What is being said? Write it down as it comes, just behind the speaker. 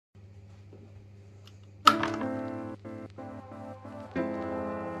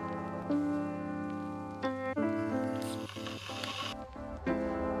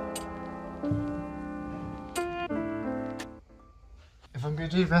going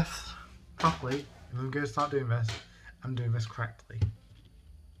to do this properly, if I'm going to start doing this, I'm doing this correctly.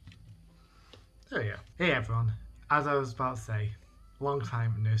 There we go. Hey everyone, as I was about to say, long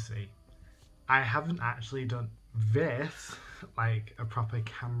time no see. I haven't actually done this, like a proper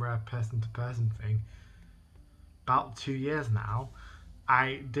camera person to person thing, about 2 years now.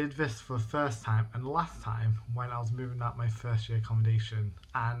 I did this for the first time and last time when I was moving out my first year accommodation,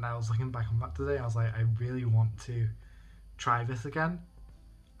 and I was looking back on that today, I was like, I really want to try this again,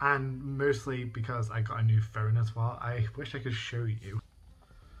 and mostly because I got a new phone as well. I wish I could show you.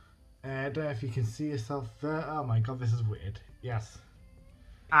 I don't know if you can see yourself there. Oh my god, this is weird. Yes.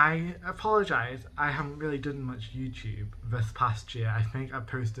 I apologise, I haven't really done much YouTube this past year. I think I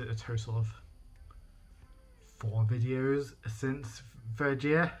posted a total of 4 videos since third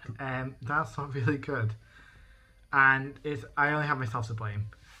year, and that's not really good. And I only have myself to blame.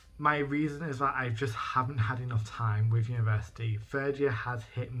 My reason is that I just haven't had enough time with university. Third year has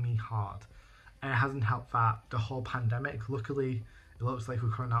hit me hard, and it hasn't helped that the whole pandemic. Luckily, it looks like we're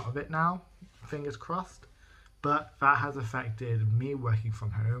coming out of it now, fingers crossed. But that has affected me working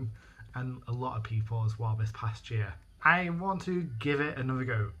from home and a lot of people as well this past year. I want to give it another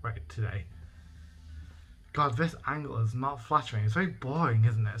go right today. God, this angle is not flattering. It's very boring,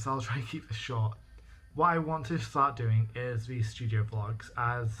 isn't it? So I'll try and keep this short. What I want to start doing is these studio vlogs,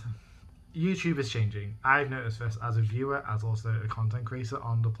 as YouTube is changing. I've noticed this as a viewer, as also a content creator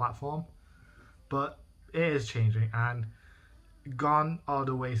on the platform. But it is changing, and gone are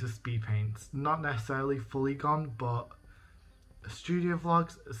the ways of speed paints. Not necessarily fully gone, but studio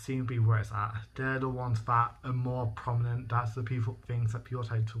vlogs seem to be where it's at. They're the ones that are more prominent. That's the things that people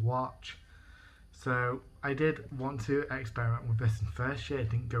tend to watch. So I did want to experiment with this in first year. It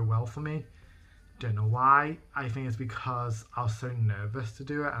didn't go well for me. Don't know why. I think it's because I was so nervous to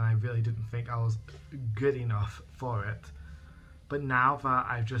do it, and I really didn't think I was good enough for it. But now that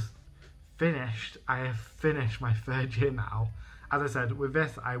I've just finished, I have finished my third year now. As I said, with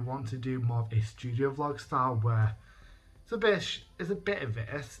this, I want to do more of a studio vlog style where it's a bit of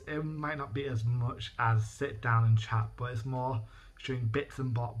this. It might not be as much as sit down and chat, but it's more showing bits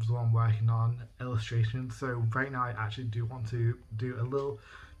and bobs while I'm working on illustrations. So right now, I actually do want to do a little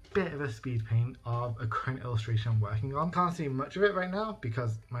bit of a speed paint of a current illustration I'm working on. Can't see much of it right now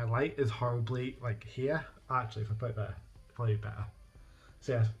because my light is horribly like here. Actually, if I put it there, probably better.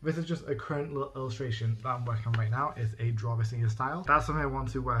 So yeah, this is just a current little illustration that I'm working on right now. It's a draw this in your style. That's something I want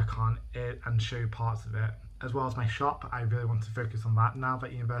to work on and show parts of it. As well as my shop, I really want to focus on that now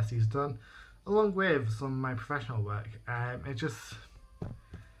that university is done, along with some of my professional work. It just,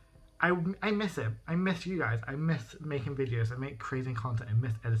 I miss it. I miss you guys. I miss making videos. I make creating content. I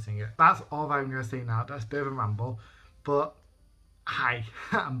miss editing it. That's all that I'm going to say now. That's a bit of a ramble, but hi,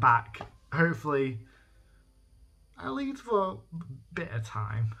 I'm back. Hopefully, at least for a bit of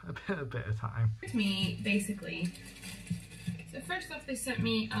time. A bit of time. Me, basically. So first off, they sent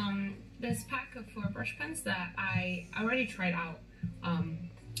me this pack of 4 brush pens that I already tried out,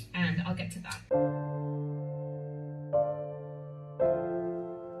 and I'll get to that.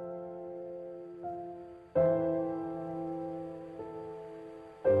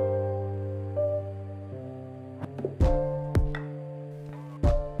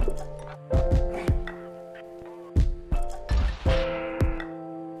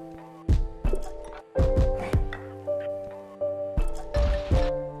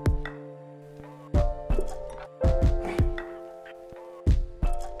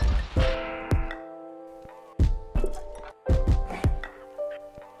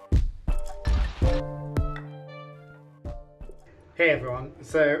 Hey everyone,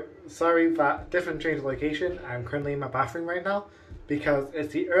 so sorry that different change of location. I'm currently in my bathroom right now because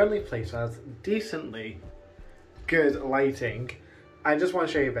it's the only place that has decently good lighting. I just want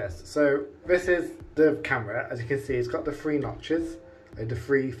to show you this. So this is the camera. As you can see, it's got the 3 notches, like the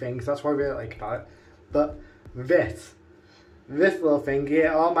 3 things. That's what I really like about it. But this little thing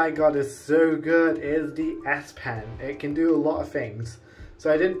here, oh my god, is so good. It is the S Pen. It can do a lot of things.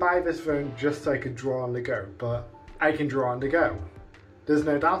 So I didn't buy this phone just so I could draw on the go, but I can draw on the go. There's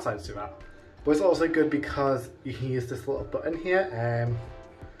no downsides to that. But it's also good because you can use this little button here,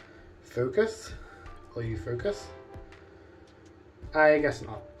 focus, will you focus? I guess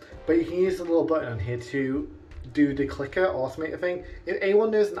not. But you can use the little button on here to do the clicker, automate the thing. If anyone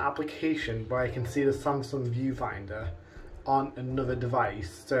knows an application where I can see the Samsung viewfinder on another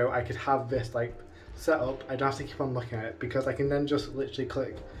device, so I could have this like set up, I don't have to keep on looking at it because I can then just literally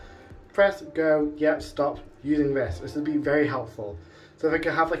click, press go, yep, stop using this. This would be very helpful. So if I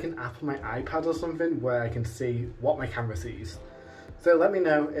could have like an app on my iPad or something where I can see what my camera sees. So let me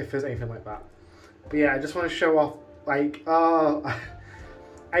know if there's anything like that. But yeah, I just want to show off like, oh,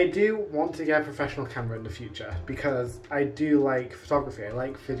 I do want to get a professional camera in the future because I do like photography, I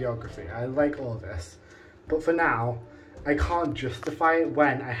like videography, I like all of this. But for now, I can't justify it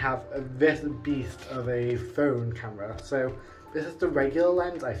when I have this beast of a phone camera. So this is the regular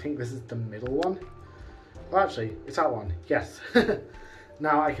lens, I think this is the middle one. Well, actually, it's that one, yes.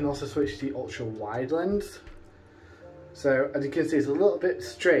 Now I can also switch to the ultra wide lens. So as you can see, it's a little bit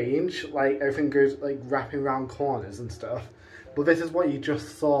strange, like everything goes like wrapping around corners and stuff. But this is what you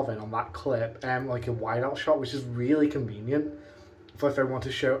just saw then on that clip, like a wide out shot, which is really convenient for if I want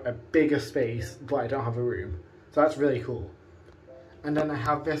to show a bigger space, but I don't have a room. So that's really cool. And then I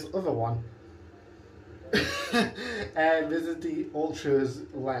have this other one. And this is the ultras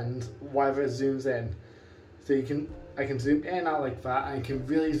lens, wherever it zooms in. So I can zoom in and out like that, and I can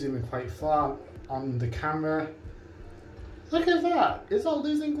really zoom in quite far on the camera. Look at that, it's not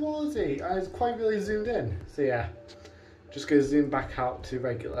losing quality, and it's quite really zoomed in. So yeah, just go zoom back out to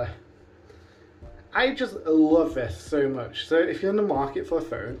regular. I just love this so much. So if you're in the market for a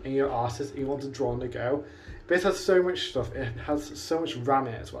phone and you're an artist and you want to draw on the go, this has so much stuff. It has so much RAM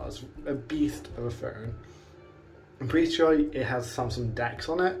in it as well. It's a beast of a phone. I'm pretty sure it has Samsung DeX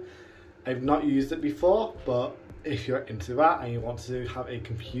on it. I've not used it before, but if you're into that and you want to have a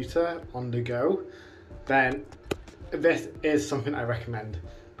computer on the go, then this is something I recommend.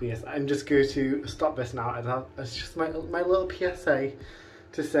 But yes, I'm just going to stop this now, and it's just my little PSA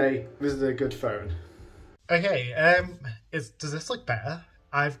to say this is a good phone. Okay, does this look better?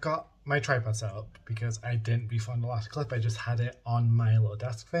 I've got my tripod set up because I didn't before in the last clip. I just had it on my little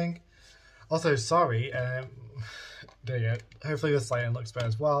desk thing. Also, sorry, there you go. Hopefully this lighting looks better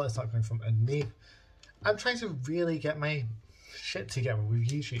as well. It's not coming from underneath. I'm trying to really get my shit together with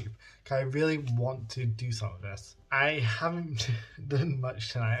YouTube because I really want to do some of this. I haven't done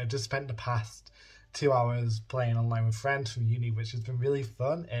much tonight. I just spent the past 2 hours playing online with friends from uni, which has been really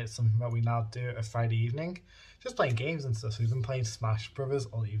fun. It's something that we now do a Friday evening, just playing games and stuff. So we've been playing Smash Brothers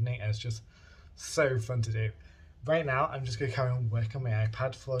all evening, and it's just so fun to do. Right now, I'm just going to carry on working on my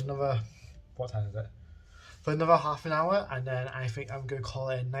iPad for another, what time is it? For another half an hour, and then I think I'm going to call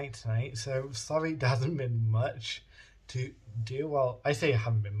it a night tonight. So sorry there hasn't been much to do. Well, I say it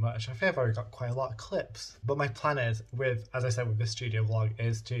haven't been much. I think I've already got quite a lot of clips. But my plan is, as I said with this studio vlog,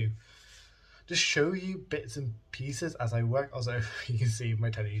 is to just show you bits and pieces as I work. Also, you can see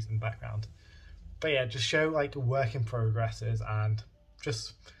my teddies in the background. But yeah, just show like work in progresses and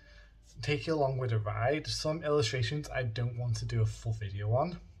just take you along with a ride. Some illustrations I don't want to do a full video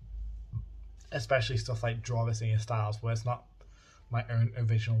on, especially stuff like draw this in your styles where it's not my own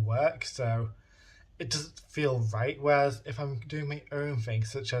original work, so it doesn't feel right. Whereas if I'm doing my own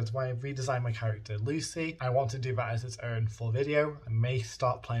things, such as when I redesign my character Lucy, I want to do that as its own full video. I may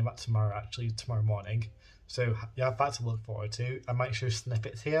start playing that tomorrow, actually tomorrow morning, so you have that to look forward to. I might show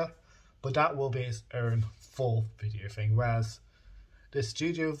snippets here, but that will be its own full video thing. Whereas the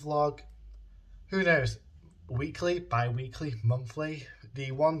studio vlog, who knows, weekly, bi-weekly, monthly.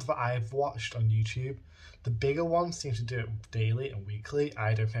 The ones that I've watched on YouTube, the bigger ones seem to do it daily and weekly.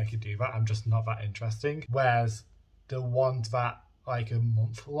 I don't think I could do that. I'm just not that interesting. Whereas the ones that like a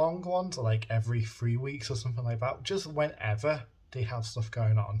month-long ones, are like every 3 weeks or something like that, just whenever they have stuff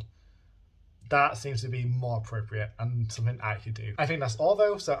going on, that seems to be more appropriate and something I could do. I think that's all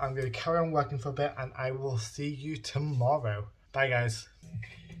though, so I'm going to carry on working for a bit and I will see you tomorrow. Bye guys.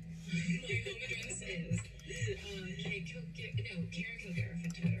 Karen Kilgariff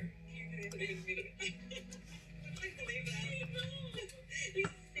on Twitter.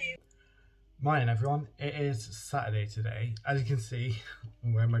 Morning everyone, it is Saturday today. As you can see,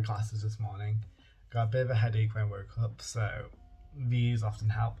 I'm wearing my glasses this morning. Got a bit of a headache when I woke up, so these often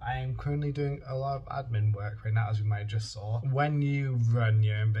help. I am currently doing a lot of admin work right now, as you might have just saw. When you run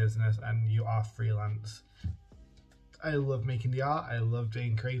your own business and you are freelance, I love making the art, I love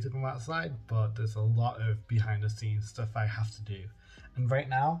being creative on that side, but there's a lot of behind the scenes stuff I have to do. And right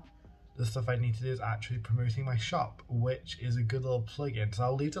now, the stuff I need to do is actually promoting my shop, which is a good little plugin. So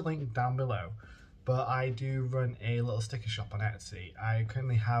I'll leave the link down below. But I do run a little sticker shop on Etsy. I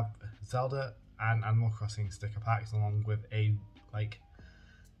currently have Zelda and Animal Crossing sticker packs, along with a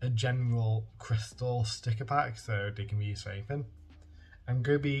general crystal sticker pack, so they can be used for anything. I'm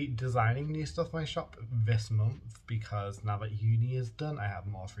going to be designing new stuff for my shop this month because now that uni is done, I have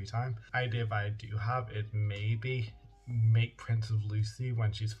more free time. Idea that I do have is maybe make prints of Lucy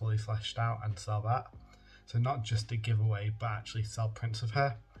when she's fully fleshed out and sell that. So not just a giveaway, but actually sell prints of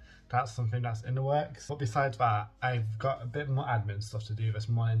her. That's something that's in the works. But besides that, I've got a bit more admin stuff to do this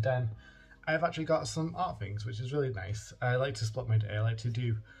morning. Then I've actually got some art things, which is really nice. I like to split my day. I like to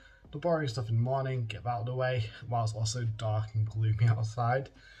do the boring stuff in the morning, get that out of the way, while it's also dark and gloomy outside.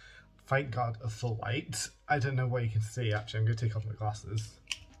 Thank God for light. I don't know what you can see actually, I'm going to take off my glasses.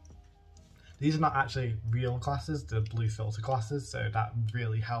 These are not actually real glasses, they're blue filter glasses, so that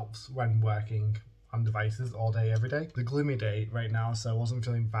really helps when working on devices all day, every day. The gloomy day right now, so I wasn't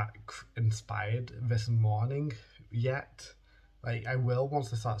feeling that inspired this morning yet. Like, I will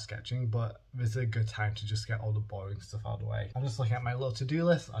once I start sketching, but this is a good time to just get all the boring stuff out of the way. I'm just looking at my little to-do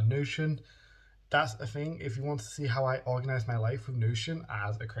list on Notion. That's a thing. If you want to see how I organize my life with Notion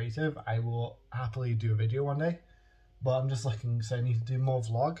as a creative, I will happily do a video one day. But I'm just looking, so I need to do more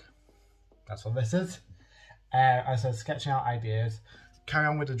vlog. That's what this is. I said sketching out ideas. Carry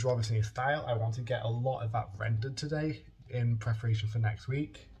on with the draw this new style. I want to get a lot of that rendered today in preparation for next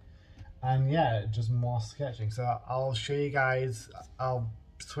week. And yeah, just more sketching. So I'll show you guys, I'll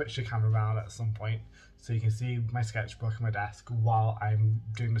switch the camera around at some point so you can see my sketchbook on my desk while I'm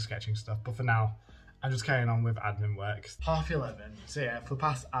doing the sketching stuff. But for now, I'm just carrying on with admin work. 11:30. So yeah, for the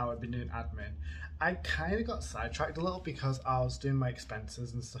past hour I've been doing admin. I kind of got sidetracked a little because I was doing my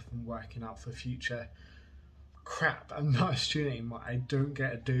expenses and stuff and working out for future. Crap, I'm not a student anymore. I don't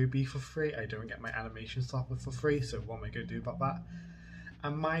get Adobe for free. I don't get my animation software for free. So what am I going to do about that?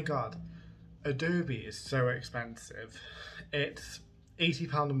 And my God, Adobe is so expensive. It's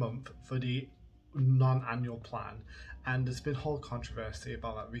 £80 a month for the non-annual plan, and there's been whole controversy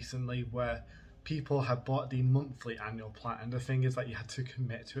about that recently where people have bought the monthly annual plan, and the thing is that you had to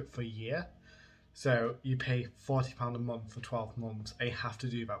commit to it for a year. So you pay £40 a month for 12 months, and you have to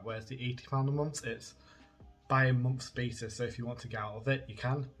do that, whereas the £80 a month, it's by a month's basis, so if you want to get out of it, you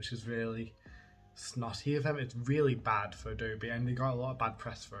can, which is really snotty of them. It's really bad for Adobe, and they got a lot of bad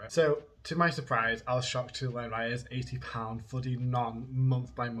press for it. So to my surprise, I was shocked to learn that it is £80 for the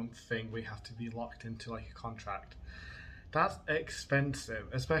non-month by month thing. We have to be locked into like a contract. That's expensive,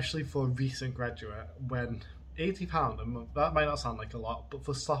 especially for a recent graduate, when £80 a month, that might not sound like a lot, but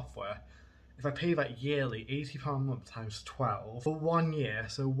for software, if I pay that yearly, £80 a month times 12 for 1 year,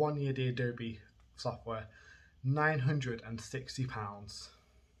 so 1 year the Adobe software, £960.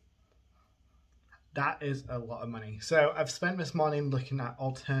 That is a lot of money. So I've spent this morning looking at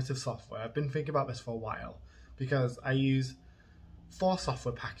alternative software. I've been thinking about this for a while because I use 4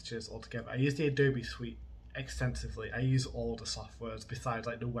 software packages altogether. I use the Adobe suite extensively. I use all the softwares besides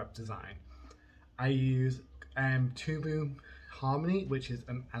like the web design. I use Tubu Harmony, which is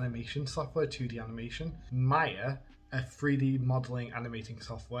an animation software, 2D animation. Maya, a 3D modeling animating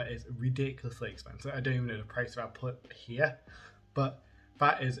software, is ridiculously expensive. I don't even know the price that I put here, but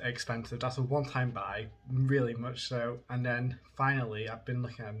that is expensive. That's a one-time buy, really much so. And then finally, I've been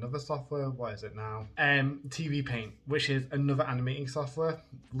looking at another software. What is it now? TV Paint, which is another animating software.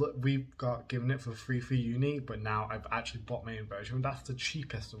 Look, we've got given it for free for uni, but now I've actually bought my own version. That's the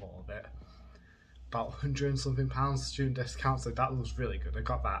cheapest of all of it. About 100 and something pounds student discount, so that was really good. I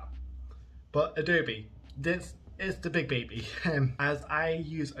got that. But Adobe, this is the big baby. As I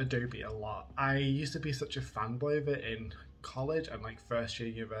use Adobe a lot, I used to be such a fanboy of it in college and like first year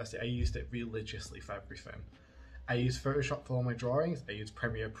university. I used it religiously for everything. I used Photoshop for all my drawings, I used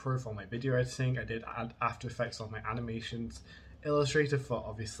Premiere Pro for all my video editing, I did After Effects on my animations, Illustrator for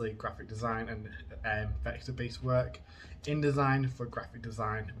obviously graphic design and vector-based work, InDesign for graphic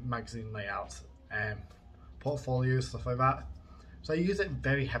design, magazine layouts, portfolios, stuff like that. So I use it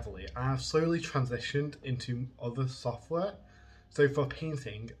very heavily, and I've slowly transitioned into other software. So for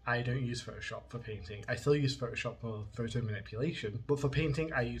painting, I don't use Photoshop for painting. I still use Photoshop for photo manipulation, but for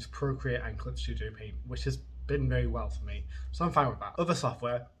painting, I use Procreate and Clip Studio Paint, which has been very well for me. So I'm fine with that. Other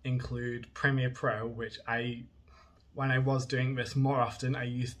software include Premiere Pro, which when I was doing this more often, I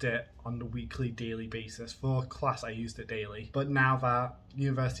used it on the weekly, daily basis. For class, I used it daily. But now that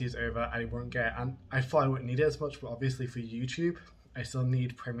university is over, I won't get, and I thought I wouldn't need it as much, but obviously for YouTube, I still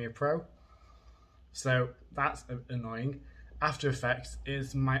need Premiere Pro. So that's annoying. After Effects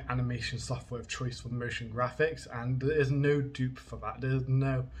is my animation software of choice for motion graphics, and there is no dupe for that. There's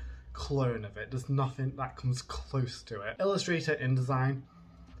no clone of it. There's nothing that comes close to it. Illustrator, InDesign.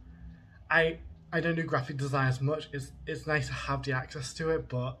 I don't do graphic design as much. It's nice to have the access to it,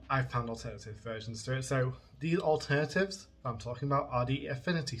 but I've found alternative versions to it. So these alternatives I'm talking about are the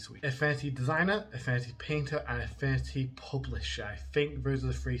Affinity suite. Affinity Designer, Affinity Painter, and Affinity Publisher. I think those are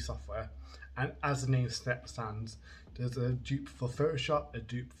the 3 software. And as the name stands, there's a dupe for Photoshop, a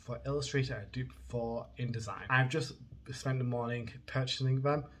dupe for Illustrator, a dupe for InDesign. I've just spent the morning purchasing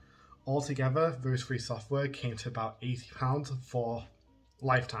them. Altogether, those 3 software came to about £80 for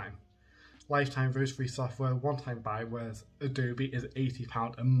lifetime. Lifetime, those 3 software, one-time buy, whereas Adobe is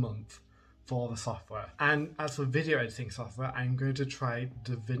 £80 a month for the software. And as for video editing software, I'm going to try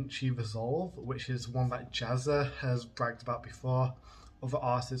DaVinci Resolve, which is one that Jazza has bragged about before. Other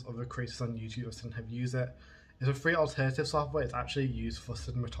artists, other creators on YouTube have seen have used it. It's a free alternative software. It's actually used for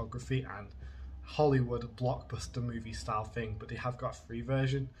cinematography and Hollywood blockbuster movie style thing, but they have got a free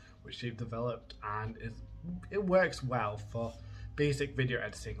version which they've developed, and it works well for basic video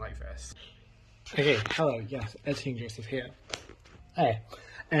editing like this. Okay, hello, yes, Editing Joseph here. Hey,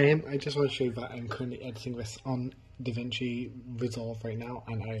 I just want to show you that I'm currently editing this on DaVinci Resolve right now,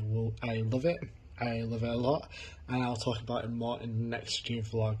 and I love it. I love it a lot, and I'll talk about it more in the next stream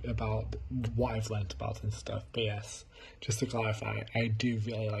vlog about what I've learned about it and stuff. But yes, just to clarify, I do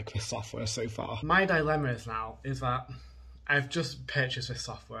really like this software so far. My dilemma is that I've just purchased this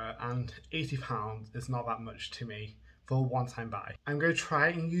software, and £80 is not that much to me for a one-time buy. I'm going to try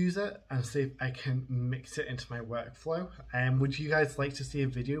and use it and see if I can mix it into my workflow. Would you guys like to see a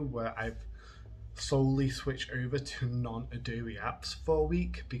video where I've solely switch over to non-Adobe apps for a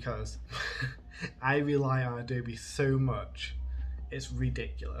week? Because I rely on Adobe so much, it's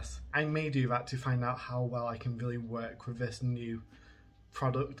ridiculous. I may do that to find out how well I can really work with this new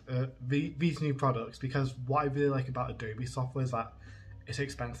product, these new products, because what I really like about Adobe software is that it's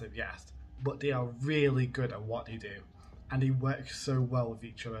expensive, yes, but they are really good at what they do, and they work so well with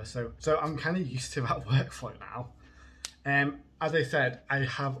each other. So I'm kind of used to that workflow now. As I said, I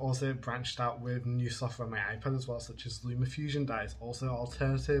have also branched out with new software on my iPad as well, such as LumaFusion, that is also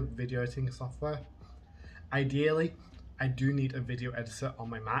alternative video editing software. Ideally, I do need a video editor on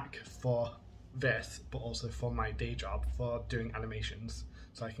my Mac for this, but also for my day job for doing animations,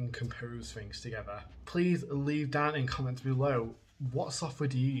 so I can compose things together. Please leave down in comments below, what software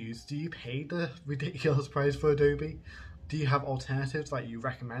do you use? Do you pay the ridiculous price for Adobe? Do you have alternatives that you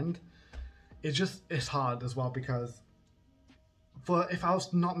recommend? It's hard as well, because if I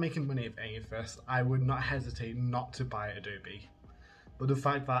was not making money of any of this, I would not hesitate not to buy Adobe. But the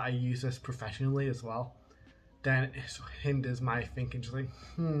fact that I use this professionally as well, then it hinders my thinking, just like,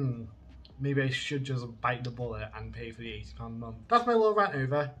 maybe I should just bite the bullet and pay for the £80 a month. That's my little rant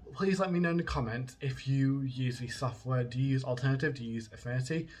over. Please let me know in the comments if you use the software. Do you use Alternative? Do you use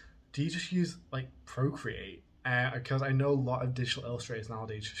Affinity? Do you just use like Procreate? Because I know a lot of digital illustrators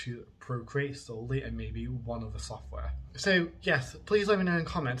nowadays just use Procreate solely and maybe one other software. So yes, please let me know in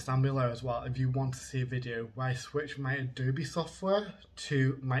comments down below as well if you want to see a video where I switch my Adobe software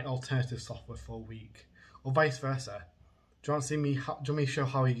to my alternative software for a week, or vice versa. Do you want to me show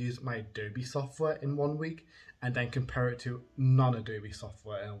how I use my Adobe software in 1 week and then compare it to non-Adobe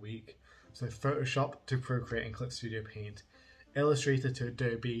software in a week? So Photoshop to Procreate and Clip Studio Paint, Illustrator to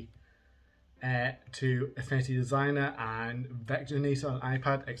Adobe, to Affinity Designer and Vector Editor on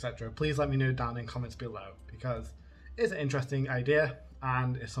iPad, etc. Please let me know down in comments below, because it's an interesting idea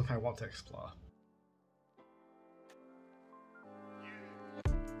and it's something I want to explore.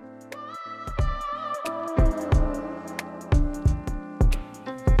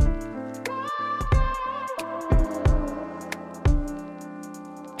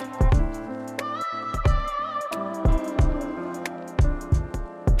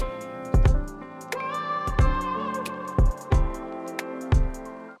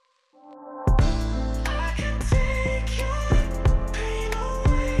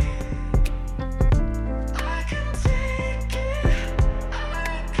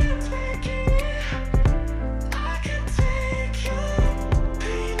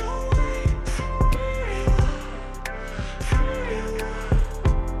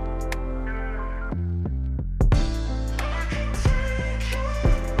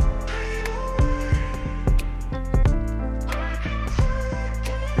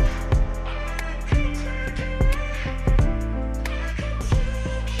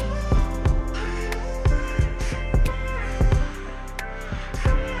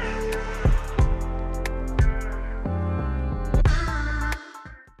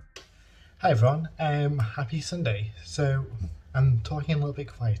 Hi everyone, happy Sunday. So I'm talking a little bit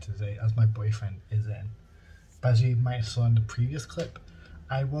quieter today as my boyfriend is in. But as you might have saw in the previous clip,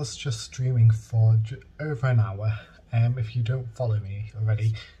 I was just streaming for over an hour. If you don't follow me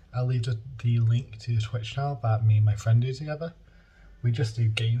already, I'll leave the link to the Twitch channel that me and my friend do together. We just do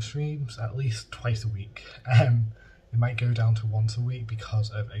game streams at least twice a week. It might go down to once a week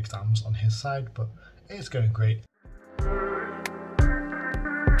because of exams on his side, but it's going great.